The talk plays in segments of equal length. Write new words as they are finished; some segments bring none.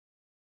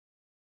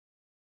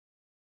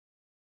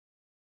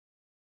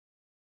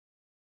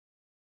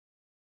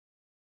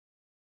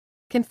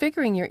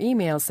Configuring your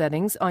email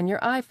settings on your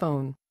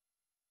iPhone.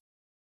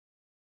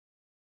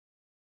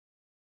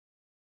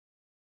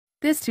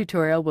 This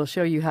tutorial will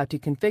show you how to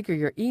configure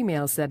your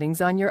email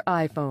settings on your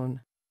iPhone.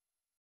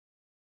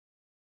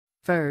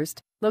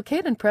 First,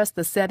 locate and press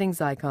the settings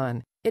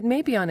icon. It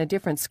may be on a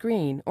different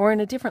screen or in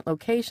a different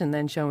location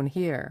than shown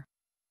here.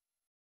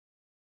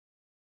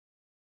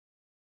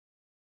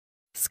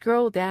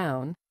 Scroll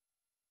down,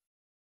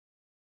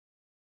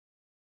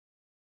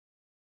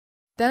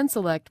 then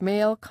select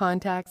Mail,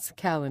 Contacts,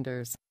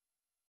 Calendars.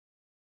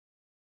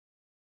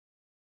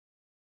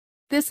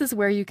 This is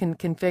where you can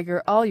configure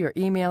all your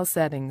email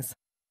settings.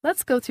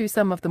 Let's go through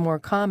some of the more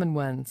common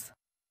ones.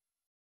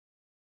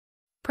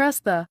 Press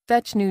the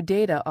Fetch New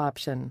Data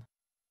option.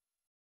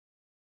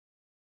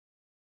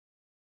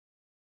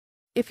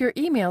 If your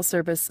email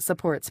service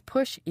supports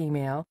push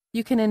email,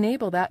 you can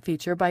enable that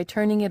feature by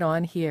turning it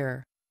on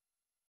here.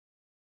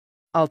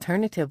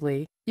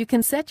 Alternatively, you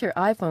can set your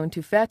iPhone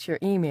to fetch your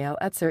email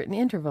at certain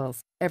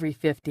intervals, every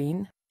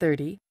 15,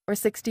 30, or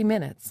 60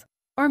 minutes,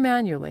 or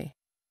manually.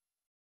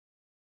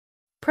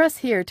 Press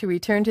here to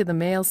return to the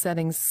Mail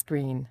Settings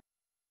screen.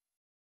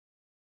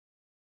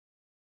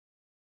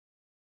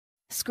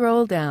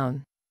 Scroll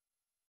down.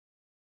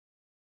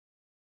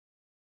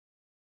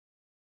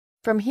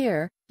 From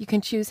here, you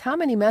can choose how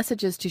many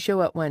messages to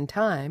show at one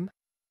time,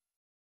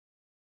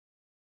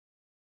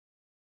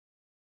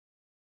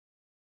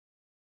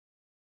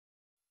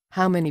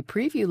 how many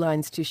preview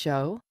lines to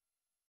show,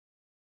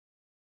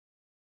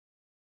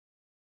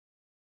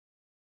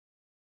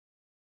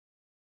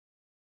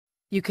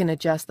 you can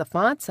adjust the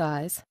font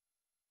size,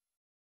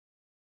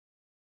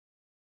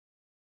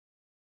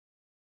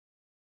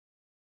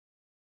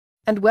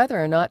 and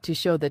whether or not to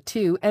show the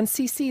to and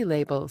CC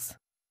labels.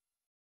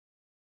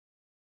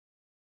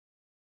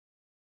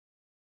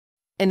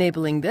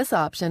 Enabling this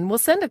option will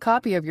send a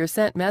copy of your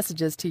sent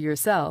messages to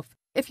yourself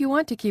if you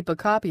want to keep a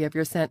copy of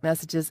your sent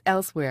messages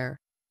elsewhere.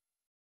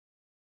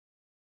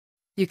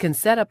 You can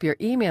set up your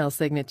email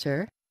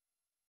signature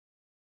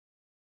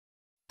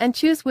and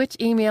choose which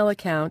email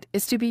account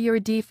is to be your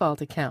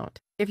default account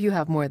if you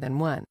have more than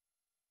one.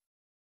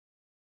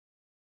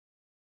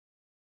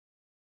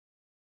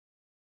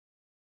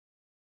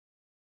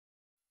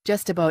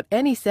 Just about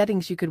any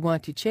settings you could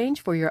want to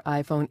change for your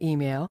iPhone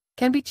email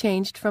can be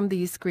changed from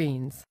these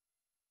screens.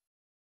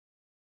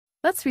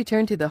 Let's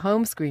return to the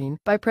home screen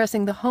by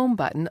pressing the Home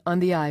button on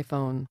the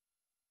iPhone.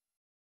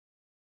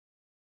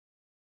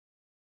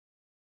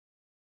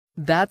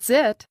 That's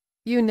it!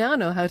 You now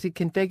know how to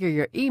configure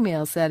your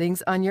email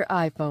settings on your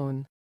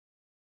iPhone.